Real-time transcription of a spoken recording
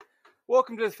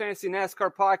Welcome to the Fantasy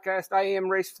NASCAR podcast. I am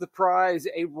Race for the Prize.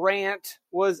 A rant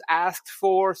was asked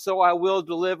for, so I will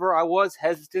deliver. I was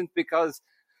hesitant because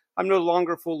I'm no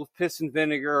longer full of piss and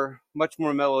vinegar, much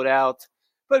more mellowed out.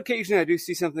 But occasionally I do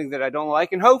see something that I don't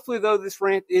like. And hopefully, though, this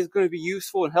rant is going to be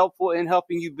useful and helpful in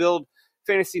helping you build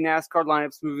fantasy NASCAR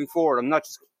lineups moving forward. I'm not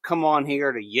just come on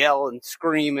here to yell and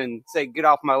scream and say, get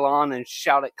off my lawn and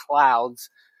shout at clouds.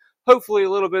 Hopefully a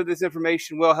little bit of this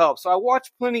information will help. So I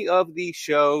watch plenty of these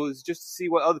shows just to see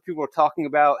what other people are talking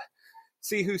about,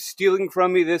 see who's stealing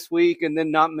from me this week and then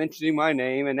not mentioning my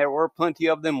name. And there were plenty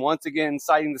of them, once again,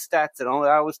 citing the stats that only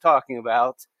I was talking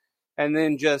about, and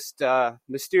then just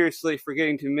mysteriously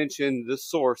forgetting to mention the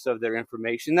source of their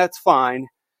information. That's fine.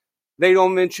 They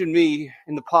don't mention me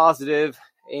in the positive,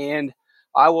 and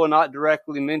I will not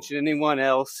directly mention anyone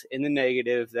else in the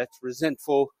negative. That's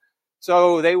resentful.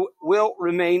 So they will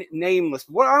remain nameless.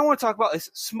 What I want to talk about is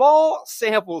small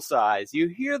sample size. You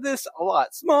hear this a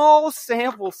lot. Small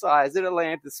sample size in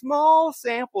Atlanta. Small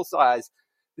sample size.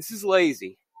 This is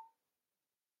lazy.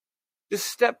 Just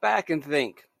step back and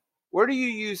think. Where do you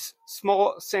use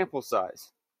small sample size?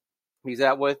 Use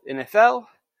that with NFL.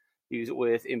 Use it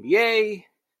with NBA,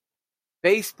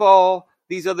 baseball,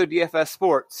 these other DFS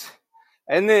sports.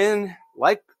 And then,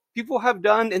 like people have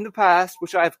done in the past,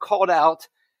 which I've called out,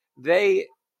 they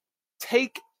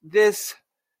take this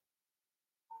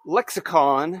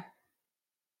lexicon,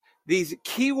 these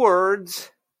keywords,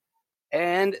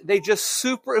 and they just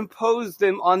superimpose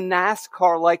them on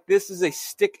NASCAR like this is a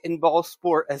stick and ball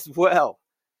sport as well.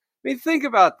 I mean, think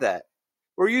about that.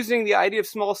 We're using the idea of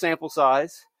small sample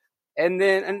size, and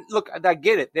look, I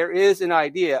get it. There is an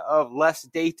idea of less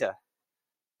data.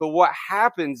 But what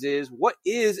happens is, what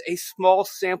is a small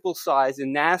sample size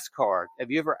in NASCAR?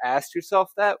 Have you ever asked yourself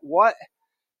that? What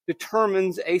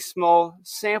determines a small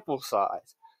sample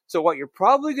size? So what you're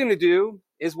probably going to do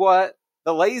is what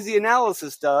the lazy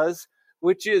analysis does,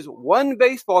 which is one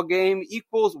baseball game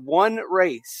equals one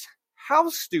race. How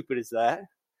stupid is that?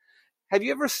 Have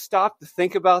you ever stopped to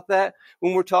think about that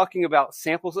when we're talking about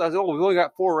sample size? Oh, we've only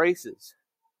got 4 races.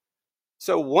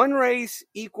 So one race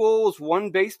equals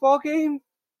one baseball game?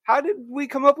 How did we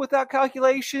come up with that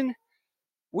calculation?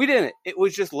 We didn't. It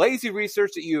was just lazy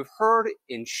research that you've heard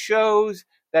in shows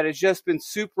that has just been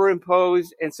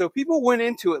superimposed. And so people went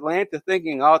into Atlanta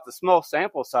thinking, oh, it's a small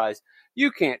sample size.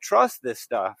 You can't trust this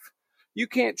stuff. You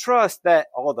can't trust that,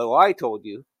 although I told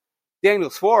you, Daniel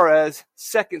Suarez,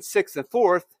 2nd, 6th, and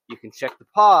 4th, you can check the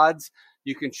pods.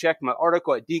 You can check my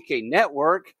article at DK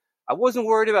Network. I wasn't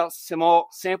worried about small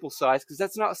sample size because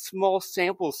that's not a small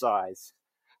sample size.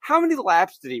 How many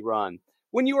laps did he run?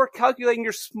 When you are calculating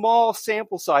your small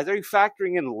sample size, are you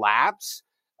factoring in laps?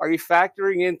 Are you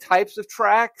factoring in types of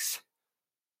tracks?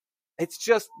 It's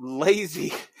just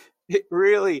lazy. It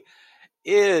really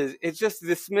is. It's just a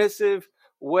dismissive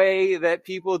way that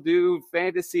people do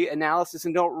fantasy analysis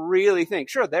and don't really think.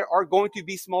 Sure, there are going to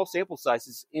be small sample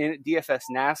sizes in DFS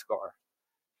NASCAR.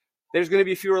 There's going to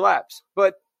be fewer laps.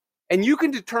 And you can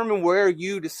determine where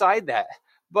you decide that.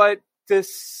 But to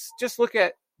just look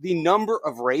at the number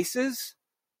of races,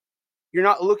 you're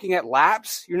not looking at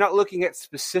laps. You're not looking at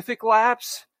specific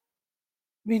laps.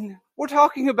 I mean, we're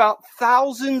talking about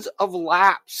thousands of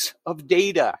laps of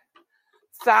data.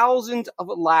 Thousands of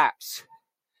laps.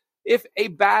 If a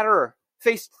batter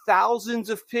faced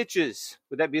thousands of pitches,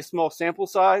 would that be a small sample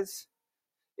size?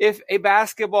 If a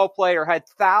basketball player had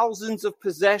thousands of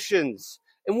possessions,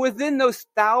 and within those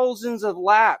thousands of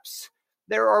laps,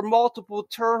 there are multiple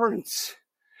turns.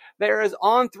 There is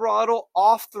on throttle,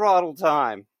 off throttle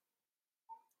time.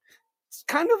 It's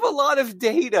kind of a lot of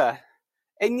data.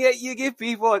 And yet you get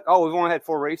people like, oh, we've only had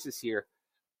 4 races here.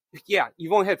 Yeah,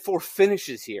 you've only had 4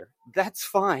 finishes here. That's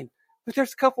fine. But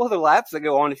there's a couple other laps that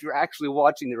go on if you're actually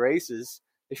watching the races.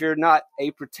 If you're not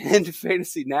a pretend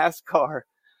fantasy NASCAR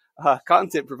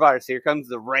content provider. So here comes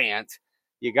the rant.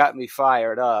 You got me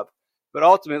fired up. But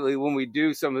ultimately, when we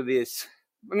do some of this,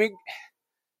 I mean,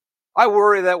 I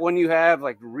worry that when you have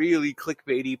like really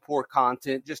clickbaity, poor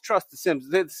content, just trust the Sims.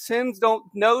 The Sims don't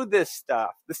know this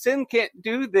stuff. The Sim can't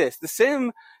do this. The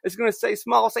Sim is going to say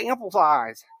small sample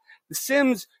size. The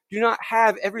Sims do not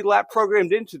have every lap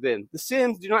programmed into them. The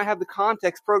Sims do not have the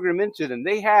context programmed into them.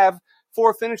 They have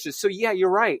 4 finishes. So yeah, you're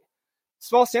right.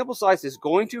 Small sample size is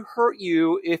going to hurt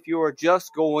you if you're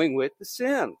just going with the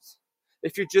Sims.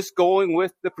 If you're just going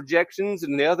with the projections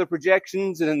and the other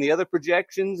projections and then the other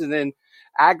projections and then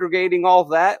aggregating all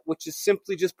that, which is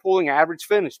simply just pulling average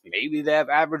finish. Maybe they have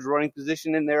average running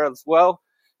position in there as well.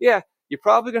 Yeah, you're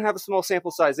probably going to have a small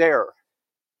sample size error.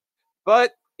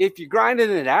 But if you're grinding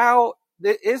it out,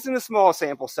 that isn't a small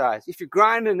sample size. If you're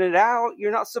grinding it out,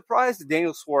 you're not surprised that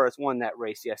Daniel Suarez won that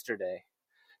race yesterday.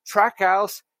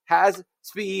 Trackhouse has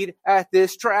speed at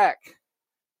this track.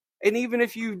 And even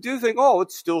if you do think, oh,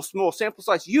 it's still small sample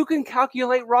size, you can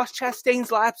calculate Ross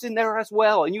Chastain's laps in there as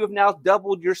well, and you have now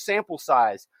doubled your sample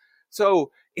size.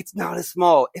 So it's not as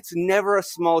small. It's never as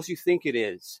small as you think it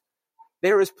is.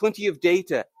 There is plenty of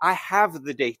data. I have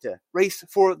the data.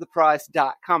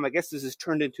 Racefortheprize.com. I guess this has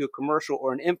turned into a commercial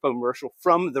or an infomercial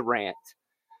from the rant.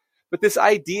 But this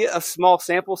idea of small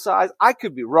sample size, I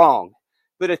could be wrong.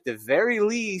 But at the very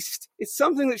least, it's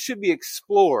something that should be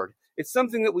explored. It's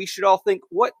something that we should all think,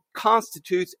 what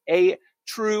constitutes a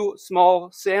true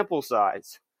small sample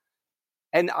size?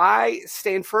 And I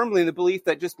stand firmly in the belief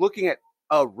that just looking at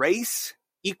a race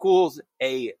equals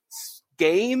a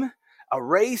game, a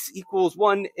race equals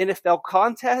one NFL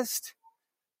contest.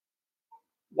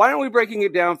 Why aren't we breaking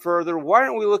it down further? Why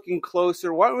aren't we looking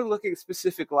closer? Why aren't we looking at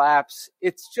specific laps?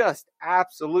 It's just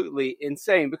absolutely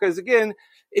insane. Because again,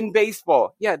 in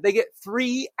baseball, yeah, they get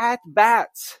 3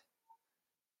 at-bats.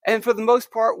 And for the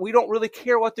most part, we don't really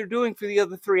care what they're doing for the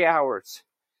other 3 hours.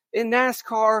 In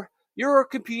NASCAR, you're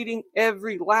competing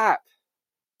every lap.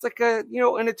 It's like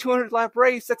in a 200-lap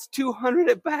race, that's 200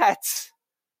 at-bats.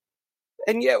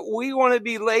 And yet we want to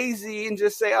be lazy and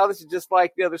just say, oh, this is just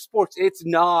like the other sports. It's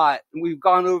not. And we've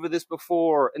gone over this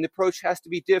before, and the approach has to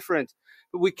be different.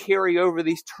 But we carry over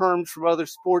these terms from other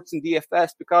sports and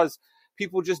DFS because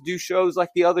people just do shows like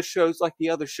the other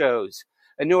shows.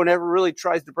 And no one ever really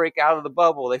tries to break out of the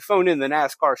bubble. They phone in the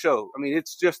NASCAR show. I mean,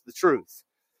 it's just the truth.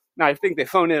 Now, I think they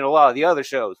phone in a lot of the other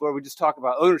shows where we just talk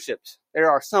about ownerships. There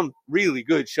are some really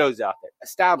good shows out there.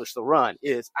 Establish the Run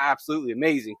is absolutely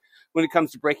amazing when it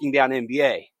comes to breaking down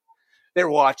NBA. They're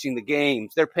watching the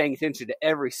games. They're paying attention to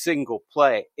every single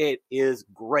play. It is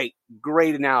great.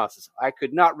 Great analysis. I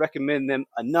could not recommend them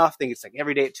enough. I think it's like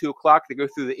every day at 2 o'clock. They go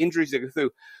through the injuries. They go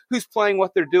through who's playing,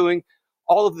 what they're doing,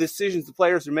 all of the decisions the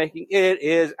players are making. It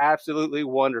is absolutely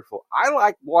wonderful. I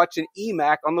like watching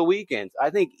EMAC on the weekends. I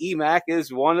think EMAC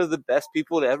is one of the best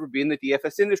people to ever be in the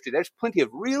DFS industry. There's plenty of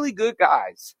really good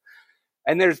guys.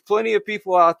 And there's plenty of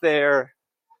people out there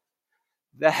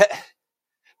that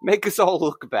make us all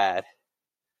look bad.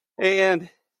 And,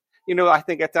 I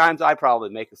think at times I probably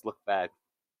make us look bad.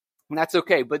 And that's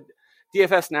okay. But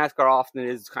DFS NASCAR often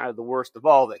is kind of the worst of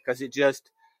all of it because it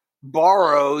just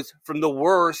borrows from the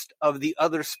worst of the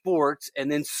other sports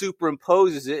and then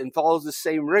superimposes it and follows the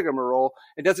same rigmarole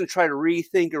and doesn't try to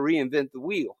rethink or reinvent the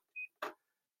wheel.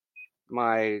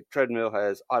 My treadmill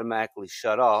has automatically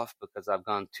shut off because I've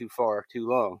gone too far too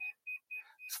long.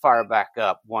 Let's fire back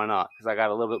up. Why not? Because I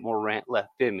got a little bit more rant left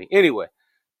in me. Anyway,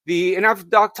 and I've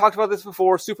talked about this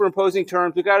before, superimposing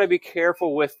terms. We got to be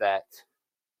careful with that.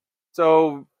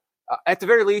 So at the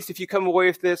very least, if you come away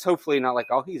with this, hopefully not like,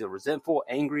 oh, he's a resentful,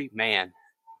 angry man.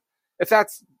 If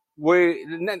that's where,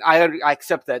 I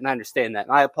accept that and I understand that.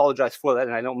 And I apologize for that.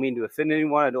 And I don't mean to offend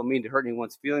anyone. I don't mean to hurt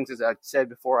anyone's feelings. As I said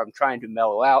before, I'm trying to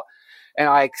mellow out. And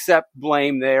I accept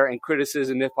blame there and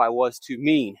criticism if I was too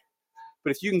mean.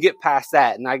 But if you can get past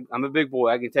that, and I'm a big boy,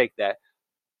 I can take that.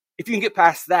 If you can get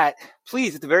past that,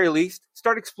 please, at the very least,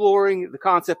 start exploring the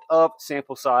concept of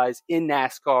sample size in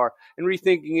NASCAR and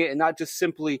rethinking it and not just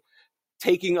simply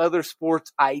taking other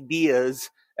sports ideas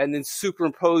and then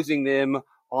superimposing them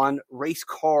on race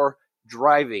car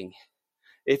driving.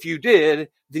 If you did,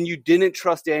 then you didn't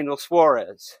trust Daniel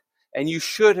Suarez. And you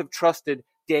should have trusted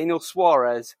Daniel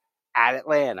Suarez at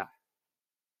Atlanta.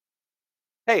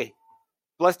 Hey,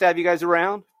 blessed to have you guys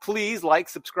around. Please like,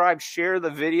 subscribe, share the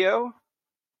video.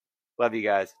 Love you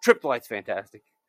guys. Trip to Light's fantastic.